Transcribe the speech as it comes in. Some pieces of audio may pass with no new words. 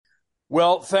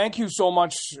Well, thank you so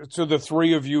much to the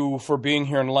three of you for being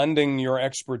here and lending your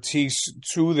expertise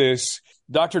to this.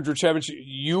 Dr. Drachevich,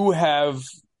 you have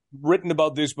written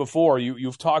about this before.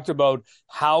 You've talked about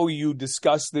how you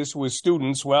discuss this with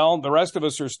students. Well, the rest of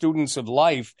us are students of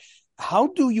life. How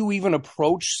do you even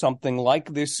approach something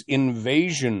like this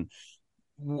invasion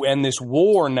and this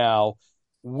war now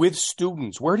with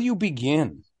students? Where do you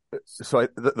begin?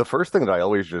 The first thing that I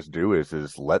always just do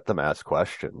is let them ask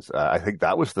questions. I think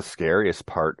that was the scariest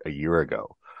part a year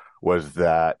ago, was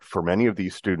that for many of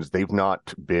these students, they've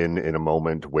not been in a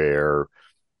moment where,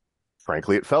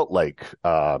 frankly, it felt like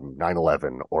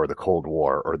 9/11 or the Cold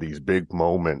War or these big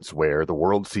moments where the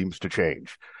world seems to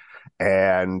change.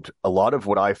 And a lot of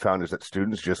what I found is that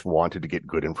students just wanted to get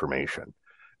good information.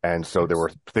 And so there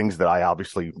were things that I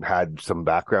obviously had some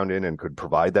background in and could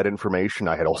provide that information.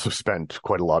 I had also spent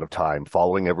quite a lot of time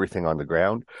following everything on the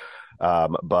ground.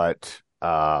 But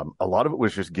a lot of it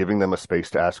was just giving them a space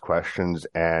to ask questions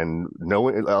and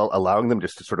allowing them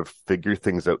just to sort of figure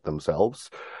things out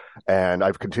themselves. And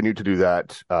I've continued to do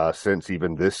that since.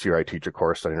 Even this year, I teach a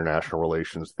course on international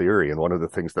relations theory. And one of the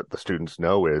things that the students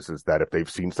know is that if they've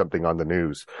seen something on the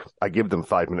news, I give them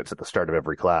 5 minutes at the start of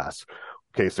every class.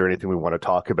 Okay, is there anything we want to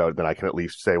talk about? Then I can at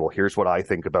least say, well, here's what I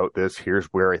think about this. Here's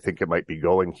where I think it might be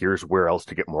going. Here's where else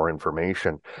to get more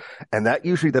information. And that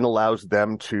usually then allows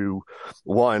them to,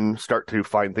 one, start to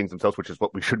find things themselves, which is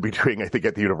what we should be doing, I think,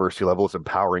 at the university level, is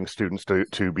empowering students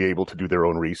to be able to do their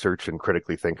own research and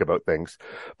critically think about things.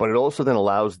 But it also then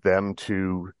allows them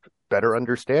to better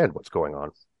understand what's going on.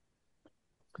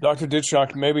 Dr.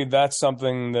 Ditchok, maybe that's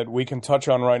something that we can touch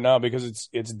on right now, because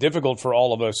it's difficult for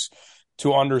all of us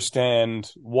to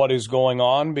understand what is going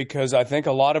on, because I think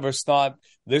a lot of us thought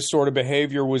this sort of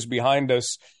behavior was behind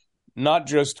us, not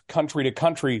just country to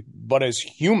country, but as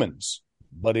humans.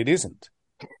 But it isn't.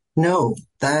 No,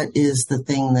 that is the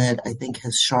thing that I think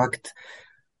has shocked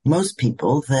most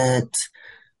people, that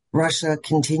Russia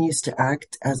continues to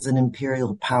act as an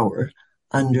imperial power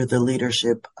under the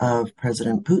leadership of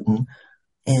President Putin,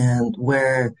 and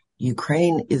where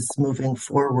Ukraine is moving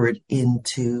forward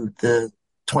into the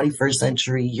 21st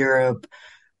century Europe,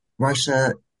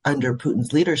 Russia under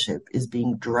Putin's leadership is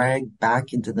being dragged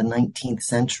back into the 19th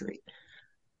century.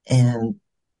 And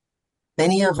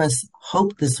many of us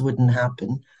hoped this wouldn't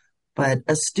happen, but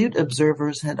astute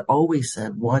observers had always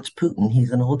said, watch Putin.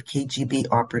 He's an old KGB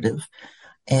operative,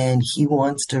 and he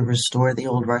wants to restore the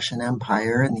old Russian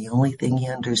Empire, and the only thing he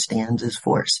understands is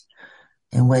force.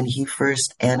 And when he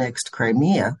first annexed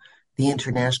Crimea, the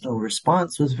international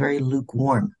response was very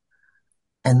lukewarm.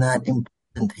 And that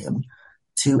emboldened him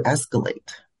to escalate.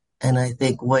 And I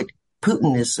think what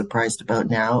Putin is surprised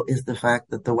about now is the fact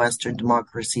that the Western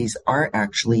democracies are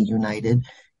actually united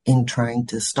in trying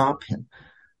to stop him.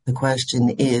 The question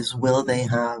is, will they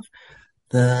have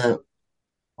the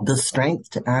strength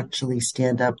to actually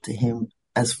stand up to him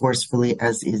as forcefully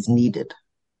as is needed?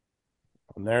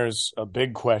 And there's a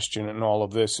big question in all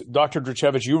of this. Dr.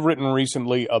 Drachevich, you've written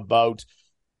recently about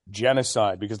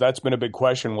genocide, because that's been a big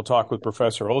question. We'll talk with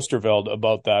Professor Oosterveld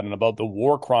about that and about the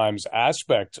war crimes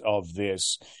aspect of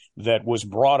this that was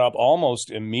brought up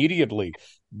almost immediately.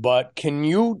 But can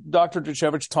you, Dr.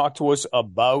 Drachevich, talk to us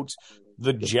about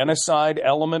the genocide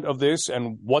element of this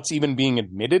and what's even being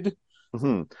admitted?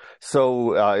 Mm-hmm.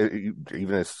 So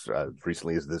even as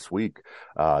recently as this week,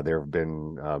 there have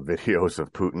been videos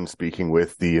of Putin speaking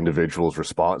with the individuals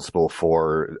responsible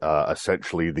for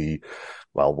essentially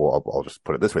I'll just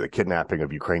put it this way, the kidnapping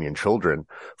of Ukrainian children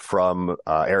from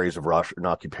areas of Russian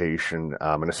occupation.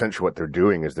 And essentially what they're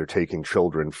doing is they're taking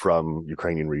children from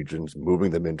Ukrainian regions,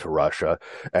 moving them into Russia,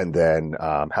 and then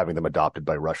having them adopted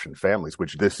by Russian families,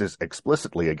 which this is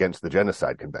explicitly against the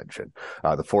Genocide Convention.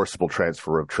 The forcible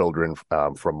transfer of children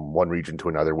from one region to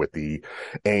another with the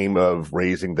aim of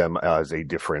raising them as a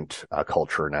different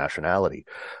culture or nationality.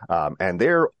 And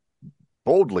they're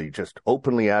boldly, just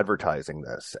openly advertising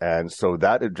this. And so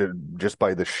that just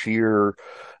by the sheer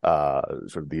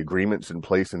sort of the agreements in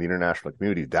place in the international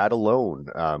community, that alone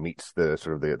meets the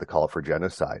sort of the call for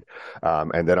genocide.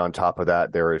 And then on top of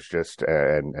that, there is just,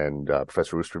 and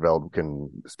Professor Oosterveld can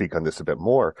speak on this a bit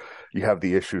more, you have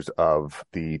the issues of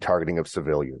the targeting of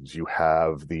civilians. You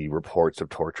have the reports of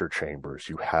torture chambers.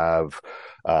 You have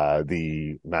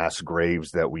the mass graves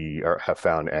that we have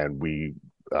found, and we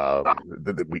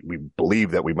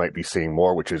believe that we might be seeing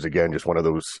more, which is, again, just one of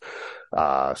those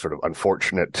sort of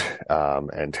unfortunate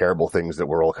and terrible things that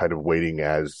we're all kind of waiting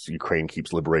as Ukraine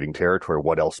keeps liberating territory,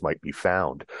 what else might be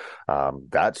found.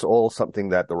 That's all something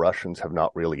that the Russians have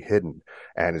not really hidden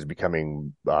and is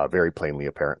becoming very plainly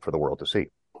apparent for the world to see.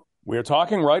 We are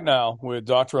talking right now with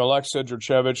Dr. Alexa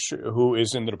Jurchevich, who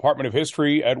is in the Department of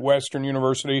History at Western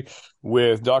University,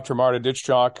 with Dr. Marta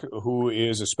Ditchok, who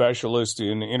is a specialist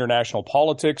in international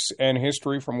politics and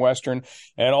history from Western,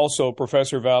 and also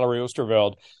Professor Valerie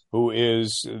Oosterveld, who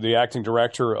is the acting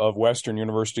director of Western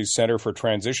University's Center for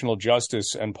Transitional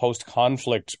Justice and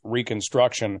Post-Conflict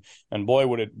Reconstruction. And boy,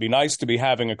 would it be nice to be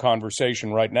having a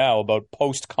conversation right now about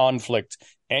post-conflict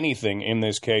anything in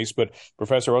this case, but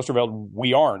Professor Oosterveld,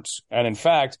 we aren't. And in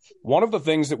fact, one of the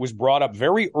things that was brought up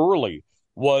very early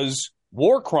was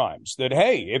war crimes, that,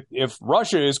 hey, if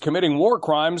Russia is committing war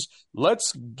crimes,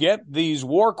 let's get these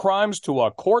war crimes to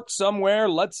a court somewhere.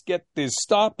 Let's get this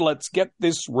stopped. Let's get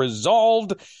this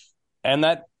resolved. And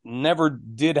that never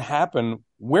did happen.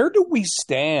 Where do we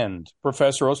stand,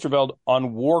 Professor Oosterveld,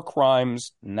 on war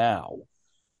crimes now?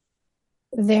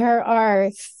 There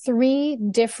are three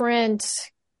different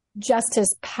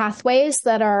justice pathways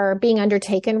that are being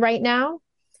undertaken right now.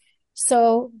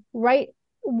 So,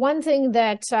 one thing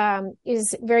that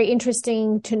is very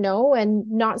interesting to know,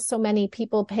 and not so many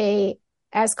people pay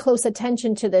as close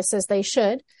attention to this as they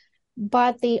should,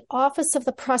 but the Office of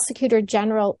the Prosecutor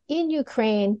General in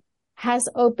Ukraine has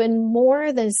opened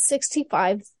more than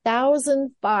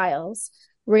 65,000 files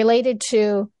related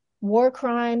to war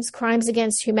crimes, crimes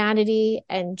against humanity,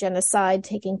 and genocide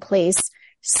taking place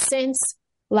since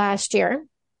last year.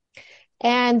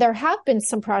 And there have been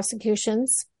some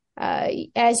prosecutions.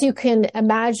 As you can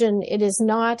imagine, it is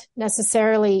not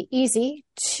necessarily easy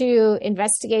to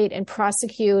investigate and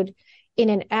prosecute in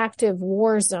an active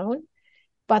war zone,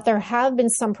 but there have been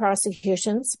some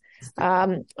prosecutions.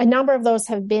 A number of those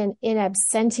have been in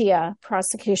absentia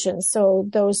prosecutions. So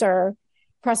those are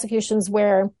prosecutions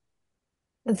where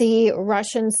the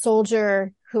Russian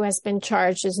soldier who has been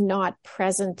charged is not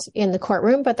present in the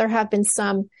courtroom, but there have been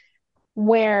some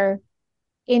where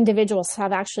individuals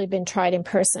have actually been tried in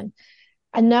person.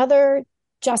 Another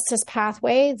justice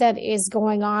pathway that is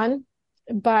going on,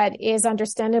 but is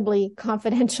understandably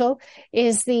confidential,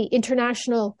 is the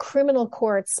International Criminal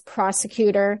Court's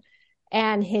prosecutor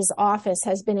and his office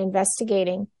has been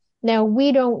investigating. Now,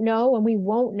 we don't know, and we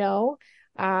won't know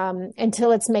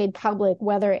until it's made public,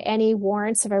 whether any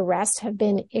warrants of arrest have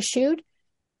been issued.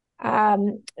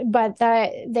 But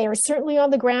they are certainly on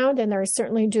the ground, and they're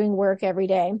certainly doing work every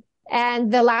day.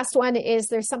 And the last one is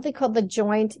there's something called the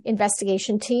Joint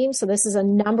Investigation Team. So this is a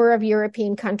number of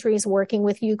European countries working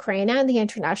with Ukraine and the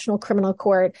International Criminal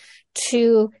Court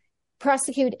to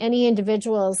prosecute any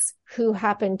individuals who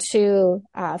happen to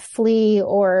flee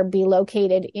or be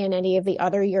located in any of the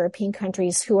other European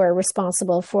countries who are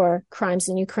responsible for crimes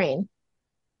in Ukraine.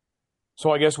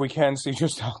 So I guess we can see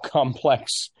just how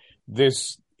complex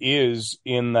this is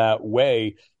in that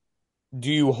way.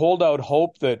 Do you hold out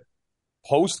hope that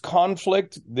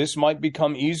post-conflict this might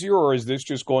become easier, or is this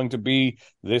just going to be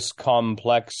this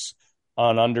complex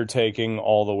an undertaking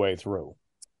all the way through?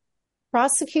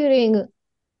 Prosecuting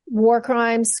war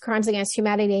crimes, crimes against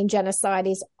humanity, and genocide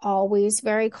is always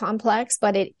very complex,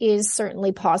 but it is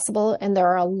certainly possible. And there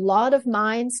are a lot of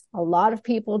minds, a lot of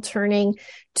people turning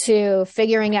to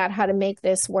figuring out how to make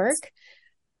this work.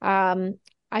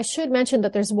 I should mention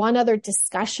that there's one other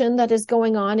discussion that is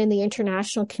going on in the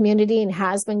international community and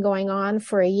has been going on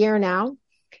for a year now,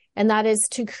 and that is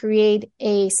to create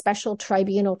a special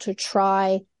tribunal to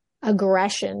try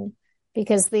aggression,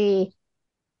 because the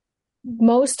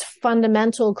most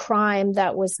fundamental crime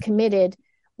that was committed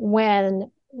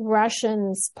when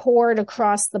Russians poured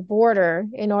across the border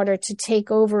in order to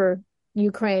take over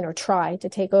Ukraine, or try to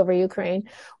take over Ukraine,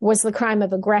 was the crime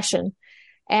of aggression.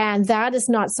 And that is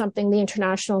not something the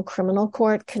International Criminal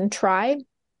Court can try.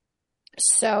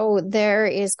 So there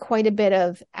is quite a bit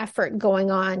of effort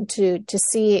going on to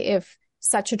see if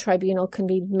such a tribunal can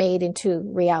be made into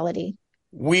reality.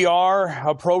 We are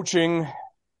approaching,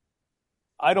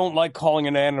 I don't like calling it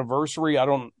an anniversary. I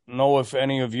don't know if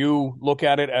any of you look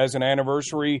at it as an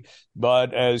anniversary,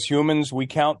 but as humans, we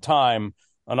count time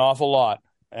an awful lot.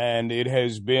 And it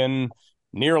has been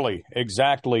nearly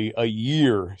exactly a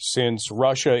year since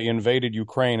Russia invaded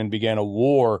Ukraine and began a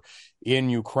war in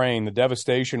Ukraine. The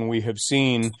devastation we have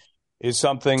seen is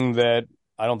something that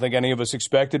I don't think any of us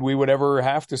expected we would ever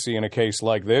have to see in a case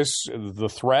like this. The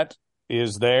threat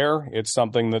is there. It's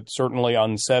something that certainly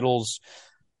unsettles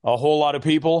a whole lot of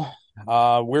people.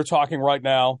 We're talking right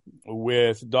now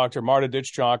with Dr. Marta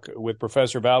Ditchok, with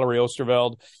Professor Valerie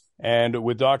Oosterveld, and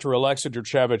with Dr. Alexa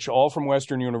Jurchevich, all from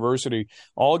Western University,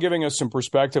 all giving us some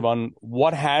perspective on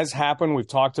what has happened. We've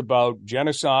talked about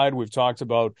genocide. We've talked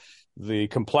about the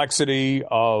complexity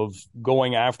of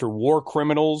going after war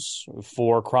criminals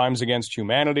for crimes against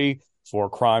humanity,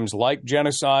 for crimes like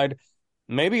genocide.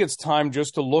 maybe it's time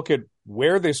just to look at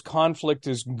where this conflict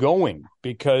is going,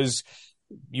 because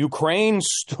Ukraine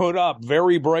stood up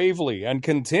very bravely and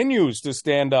continues to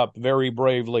stand up very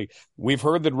bravely. We've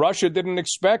heard that Russia didn't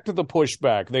expect the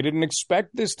pushback. They didn't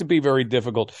expect this to be very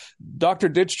difficult. Dr.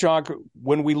 Dychok,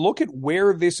 when we look at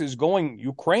where this is going,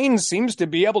 Ukraine seems to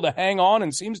be able to hang on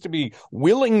and seems to be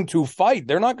willing to fight.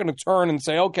 They're not going to turn and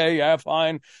say, okay, yeah,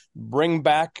 fine, bring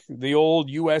back the old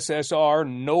USSR,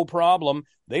 no problem.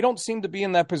 They don't seem to be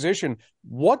in that position.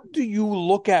 What do you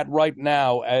look at right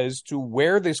now as to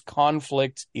where this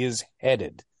conflict is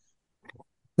headed?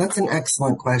 That's an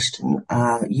excellent question.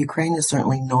 Ukraine is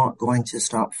certainly not going to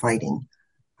stop fighting.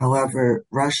 However,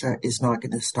 Russia is not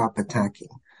going to stop attacking.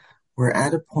 We're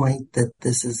at a point that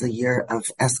this is a year of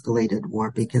escalated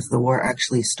war, because the war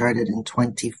actually started in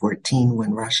 2014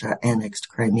 when Russia annexed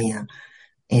Crimea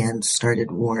and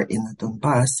started war in the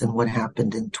Donbass. And what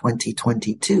happened in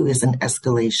 2022 is an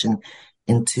escalation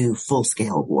into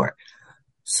full-scale war.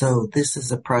 So this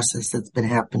is a process that's been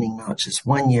happening not just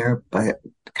 1 year, but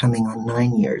coming on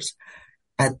 9 years.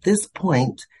 At this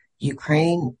point,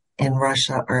 Ukraine and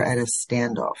Russia are at a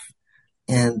standoff.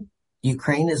 And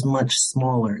Ukraine is much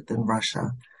smaller than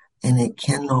Russia, and it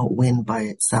cannot win by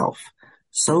itself.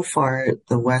 So far,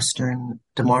 the Western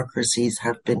democracies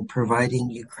have been providing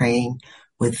Ukraine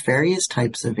with various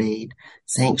types of aid,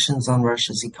 sanctions on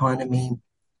Russia's economy,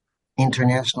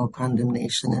 international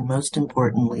condemnation, and most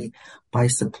importantly, by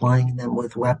supplying them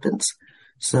with weapons.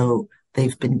 So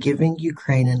they've been giving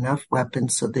Ukraine enough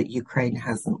weapons so that Ukraine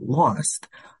hasn't lost,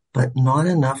 but not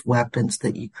enough weapons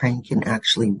that Ukraine can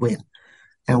actually win.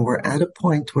 And we're at a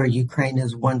point where Ukraine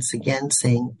is once again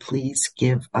saying, please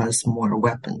give us more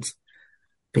weapons,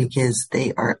 because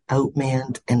they are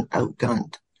outmanned and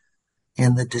outgunned.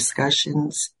 And the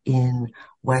discussions in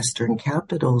Western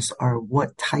capitals are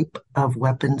what type of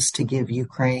weapons to give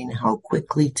Ukraine, how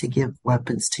quickly to give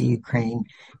weapons to Ukraine.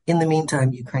 In the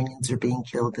meantime, Ukrainians are being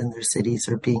killed and their cities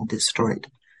are being destroyed.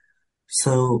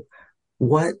 So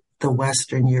what the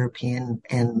Western European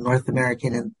and North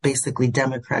American and basically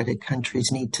democratic countries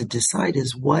need to decide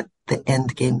is what the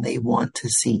end game they want to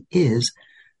see is,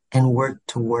 and work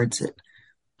towards it.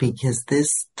 Because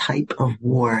this type of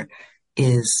war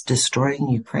is destroying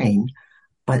Ukraine,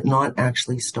 but not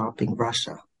actually stopping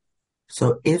Russia.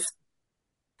 So if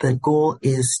the goal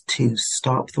is to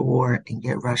stop the war and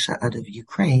get Russia out of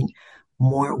Ukraine,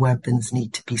 more weapons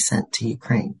need to be sent to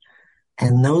Ukraine.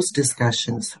 And those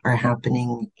discussions are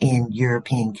happening in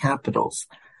European capitals.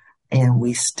 And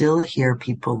we still hear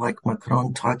people like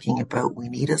Macron talking about, we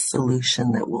need a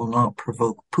solution that will not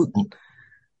provoke Putin.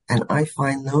 And I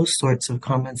find those sorts of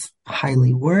comments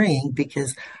highly worrying,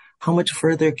 because how much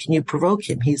further can you provoke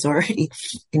him? He's already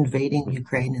invading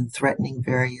Ukraine and threatening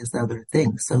various other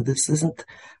things. So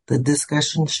the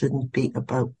discussion shouldn't be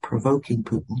about provoking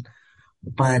Putin,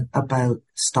 but about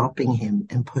stopping him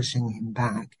and pushing him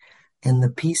back. And the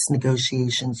peace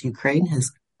negotiations, Ukraine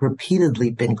has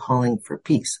repeatedly been calling for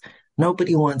peace.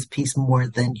 Nobody wants peace more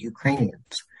than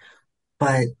Ukrainians.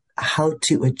 But how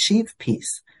to achieve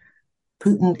peace?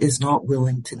 Putin is not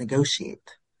willing to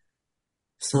negotiate.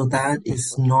 So that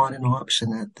is not an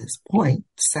option at this point.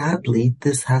 Sadly,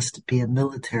 this has to be a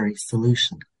military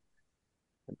solution.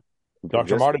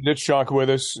 Dr. Martin Dychok with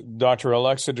us, Dr.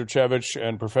 Alexa Drachevich,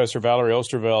 and Professor Valerie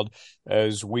Oosterveld,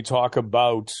 as we talk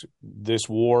about this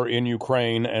war in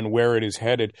Ukraine and where it is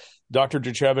headed. Dr.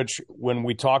 Drachevich, when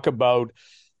we talk about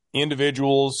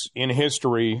individuals in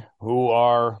history who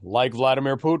are like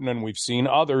Vladimir Putin, and we've seen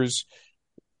others,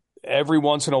 every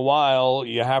once in a while,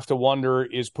 you have to wonder,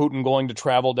 is Putin going to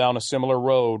travel down a similar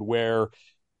road where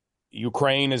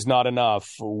Ukraine is not enough,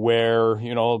 where,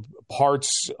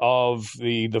 parts of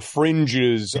the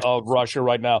fringes of Russia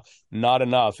right now, not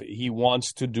enough. He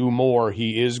wants to do more.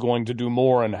 He is going to do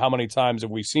more. And how many times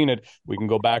have we seen it? We can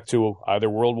go back to either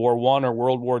World War I or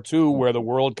World War II, where the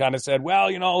world kind of said, well,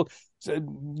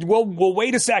 we'll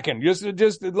wait a second.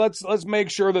 Just let's make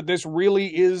sure that this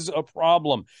really is a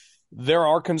problem. There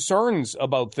are concerns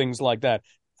about things like that.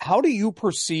 How do you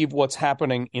perceive what's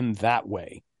happening in that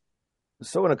way?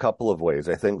 So in a couple of ways,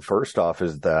 I think first off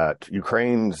is that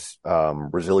Ukraine's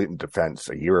resilient defense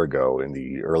a year ago in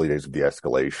the early days of the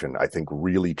escalation, I think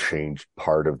really changed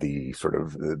part of the sort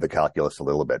of the calculus a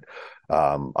little bit.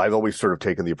 I've always sort of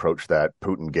taken the approach that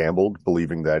Putin gambled,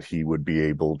 believing that he would be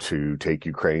able to take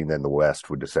Ukraine and the West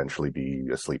would essentially be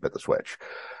asleep at the switch.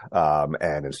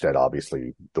 And instead,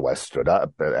 obviously, the West stood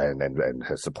up and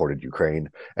has supported Ukraine,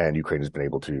 and Ukraine has been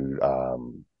able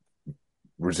to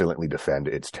resiliently defend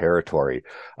its territory.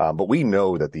 But we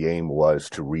know that the aim was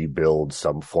to rebuild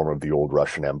some form of the old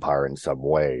Russian Empire in some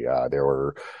way. There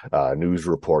were news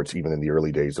reports, even in the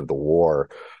early days of the war,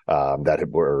 that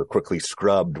were quickly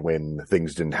scrubbed when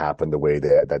things didn't happen the way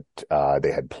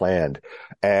they had planned.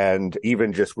 And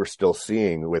even just we're still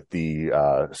seeing with the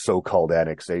so-called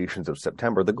annexations of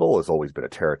September, the goal has always been a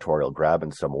territorial grab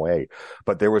in some way.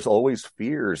 But there was always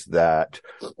fears that,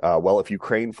 well, if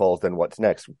Ukraine falls, then what's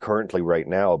next? Currently, right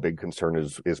now, a big concern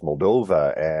is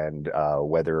Moldova and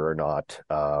whether or not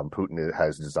Putin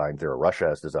has designs there or Russia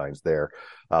has designs there.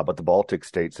 But the Baltic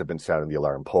states have been sounding the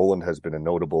alarm. Poland has been a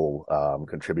notable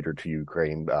contributor to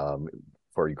Ukraine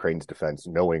for Ukraine's defense,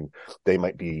 knowing they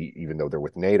might be, even though they're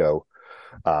with NATO,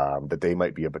 that they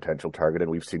might be a potential target.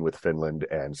 And we've seen with Finland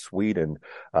and Sweden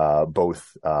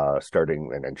both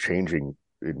starting and changing,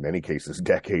 in many cases,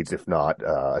 decades, if not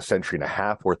a century and a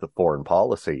half worth of foreign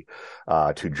policy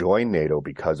to join NATO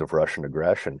because of Russian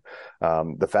aggression.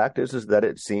 The fact is that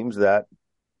it seems that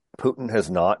Putin has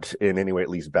not in any way at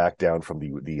least backed down from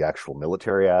the actual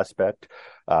military aspect.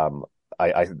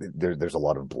 There's a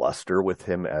lot of bluster with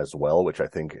him as well, which I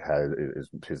think is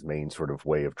his main sort of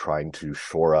way of trying to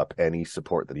shore up any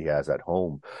support that he has at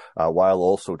home, while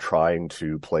also trying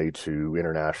to play to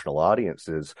international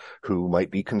audiences who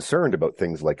might be concerned about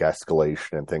things like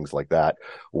escalation and things like that,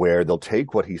 where they'll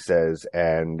take what he says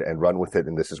and run with it.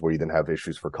 And this is where you then have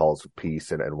issues for calls of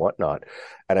peace and whatnot.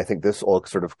 And I think this all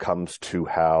sort of comes to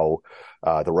how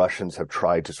the Russians have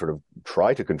tried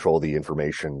to control the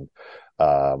information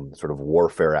sort of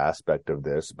warfare aspect of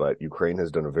this, but Ukraine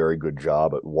has done a very good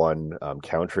job at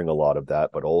countering a lot of that,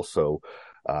 but also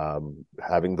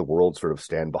having the world sort of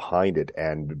stand behind it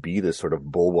and be this sort of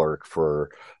bulwark for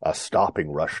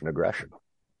stopping Russian aggression.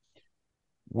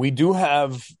 We do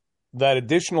have that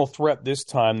additional threat this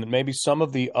time that maybe some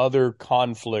of the other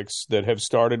conflicts that have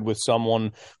started with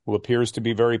someone who appears to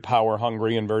be very power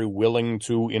hungry and very willing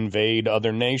to invade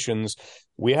other nations.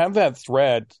 We have that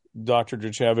threat, Dr.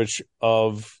 Djurcevic,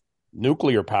 of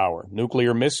nuclear power,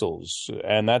 nuclear missiles,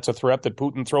 and that's a threat that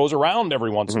Putin throws around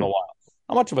every once in a while.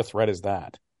 How much of a threat is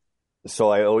that? So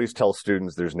I always tell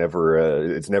students it's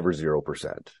never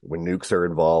 0%. When nukes are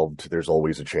involved, there's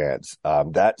always a chance.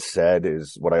 That said,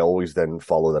 is what I always then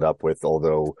follow that up with,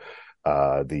 although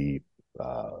the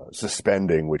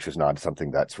suspending, which is not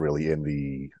something that's really in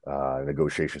the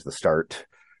negotiations, the START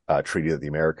treaty that the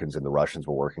Americans and the Russians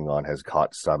were working on, has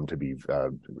caught some to be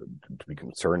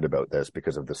concerned about this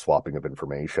because of the swapping of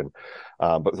information.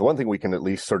 But the one thing we can at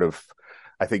least sort of,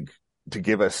 I think, to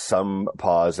give us some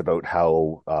pause about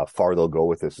how far they'll go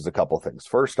with this is a couple things.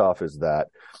 First off is that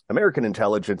American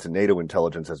intelligence and NATO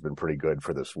intelligence has been pretty good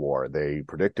for this war. They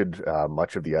predicted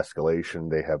much of the escalation.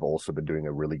 They have also been doing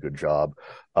a really good job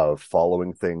of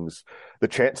following things. The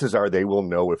chances are they will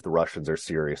know if the Russians are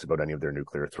serious about any of their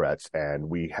nuclear threats. And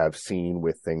we have seen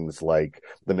with things like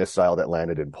the missile that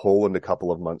landed in Poland a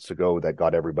couple of months ago that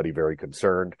got everybody very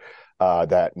concerned,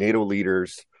 that NATO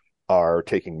leaders are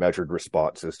taking measured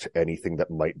responses to anything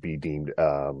that might be deemed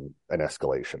an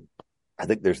escalation. I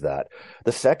think there's that.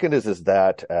 The second is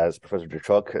that, as Professor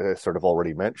Djurcevic sort of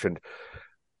already mentioned,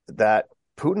 that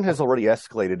Putin has already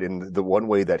escalated in the one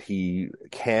way that he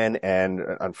can, and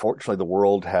unfortunately the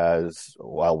world has,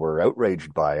 while we're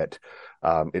outraged by it,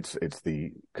 it's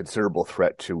the considerable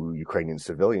threat to Ukrainian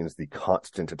civilians, the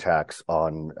constant attacks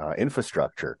on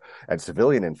infrastructure and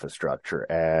civilian infrastructure.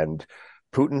 And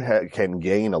Putin can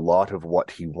gain a lot of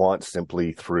what he wants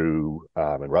simply through,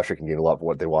 and Russia can gain a lot of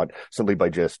what they want simply by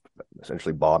just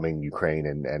essentially bombing Ukraine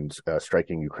and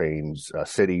striking Ukraine's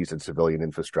cities and civilian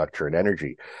infrastructure and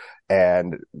energy.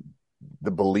 And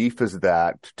the belief is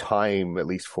that time, at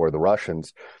least for the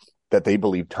Russians, that they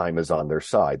believe time is on their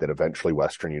side, that eventually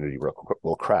Western unity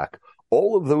will crack.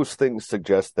 All of those things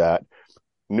suggest that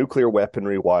nuclear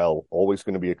weaponry, while always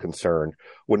going to be a concern,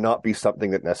 would not be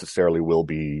something that necessarily will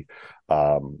be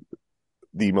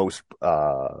the most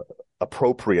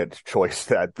appropriate choice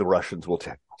that the Russians will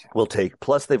take.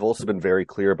 Plus, they've also been very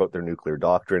clear about their nuclear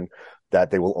doctrine,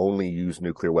 that they will only use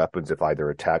nuclear weapons if either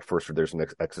attacked first or there's an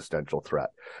existential threat.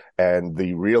 And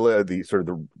the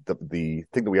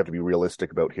thing that we have to be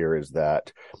realistic about here is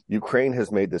that Ukraine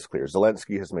has made this clear.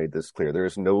 Zelensky has made this clear. There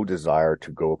is no desire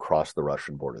to go across the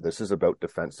Russian border. This is about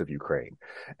defense of Ukraine.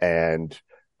 And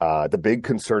the big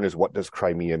concern is, what does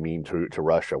Crimea mean to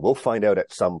Russia? We'll find out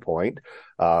at some point,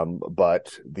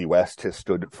 but the West has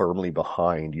stood firmly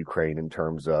behind Ukraine in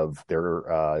terms of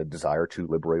their desire to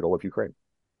liberate all of Ukraine.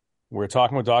 We're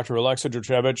talking with Dr. Alexa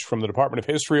Dragicevich from the Department of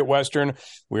History at Western.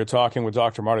 We're talking with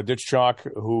Dr. Marta Ditschak,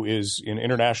 who is in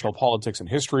international politics and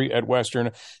history at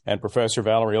Western, and Professor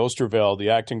Valerie Oosterveld, the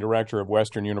acting director of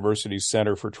Western University's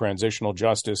Center for Transitional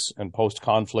Justice and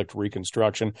Post-Conflict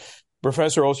Reconstruction.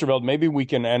 Professor Oosterveld, maybe we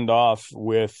can end off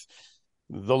with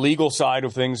the legal side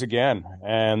of things again,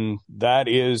 and that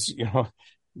is,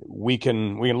 we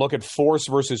can look at force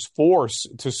versus force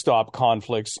to stop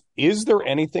conflicts. Is there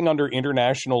anything under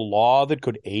international law that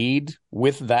could aid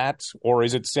with that? Or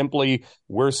is it simply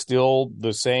we're still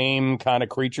the same kind of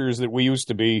creatures that we used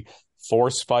to be?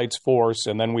 Force fights force,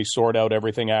 and then we sort out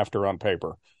everything after on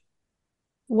paper.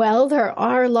 Well, there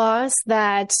are laws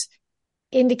that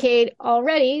indicate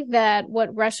already that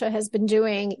what Russia has been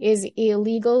doing is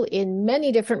illegal in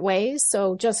many different ways.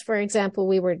 So just for example,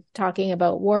 we were talking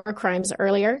about war crimes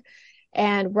earlier,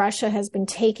 and Russia has been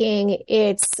taking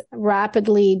its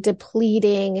rapidly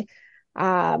depleting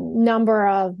number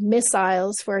of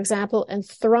missiles, for example, and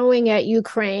throwing at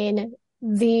Ukraine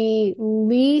the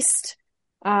least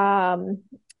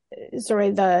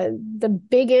the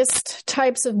biggest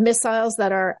types of missiles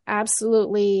that are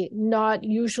absolutely not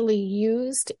usually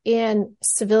used in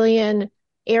civilian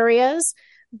areas,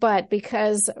 but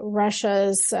because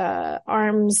Russia's number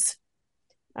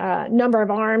of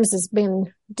arms has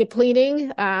been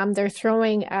depleting, they're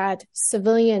throwing at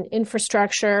civilian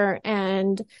infrastructure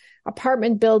and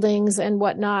apartment buildings and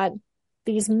whatnot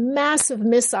these massive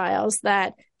missiles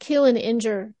that kill and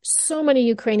injure so many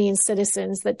Ukrainian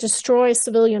citizens, that destroy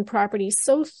civilian property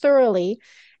so thoroughly,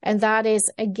 and that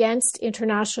is against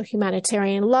international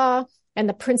humanitarian law and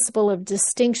the principle of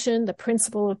distinction, the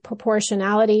principle of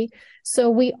proportionality. So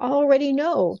we already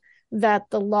know that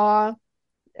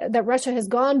that Russia has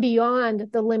gone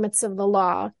beyond the limits of the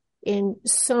law in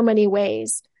so many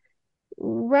ways.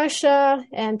 Russia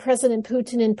and President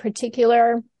Putin in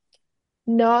particular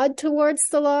nod towards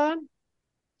the law.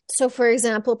 So, for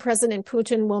example, President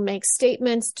Putin will make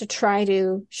statements to try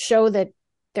to show that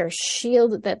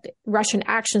that Russian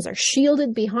actions are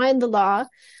shielded behind the law,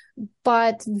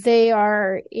 but they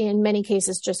are in many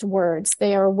cases just words.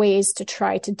 They are ways to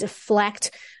try to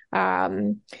deflect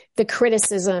the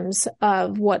criticisms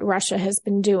of what Russia has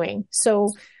been doing. So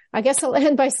I guess I'll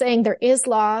end by saying there is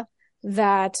law,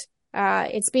 that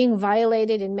it's being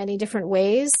violated in many different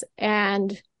ways,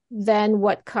 and then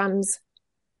what comes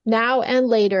now and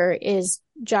later is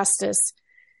justice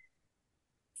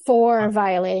for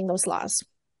violating those laws.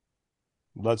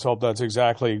 Let's hope that's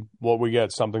exactly what we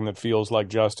get, something that feels like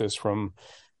justice from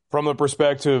the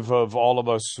perspective of all of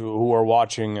us who are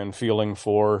watching and feeling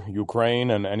for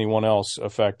Ukraine and anyone else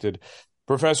affected.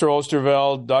 Professor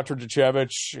Oosterveld, Dr.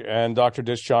 Dragicevich, and Dr.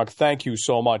 Ditschak, thank you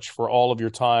so much for all of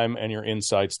your time and your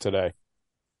insights today.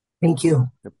 Thank you.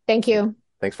 Thank you.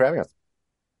 Thanks for having us.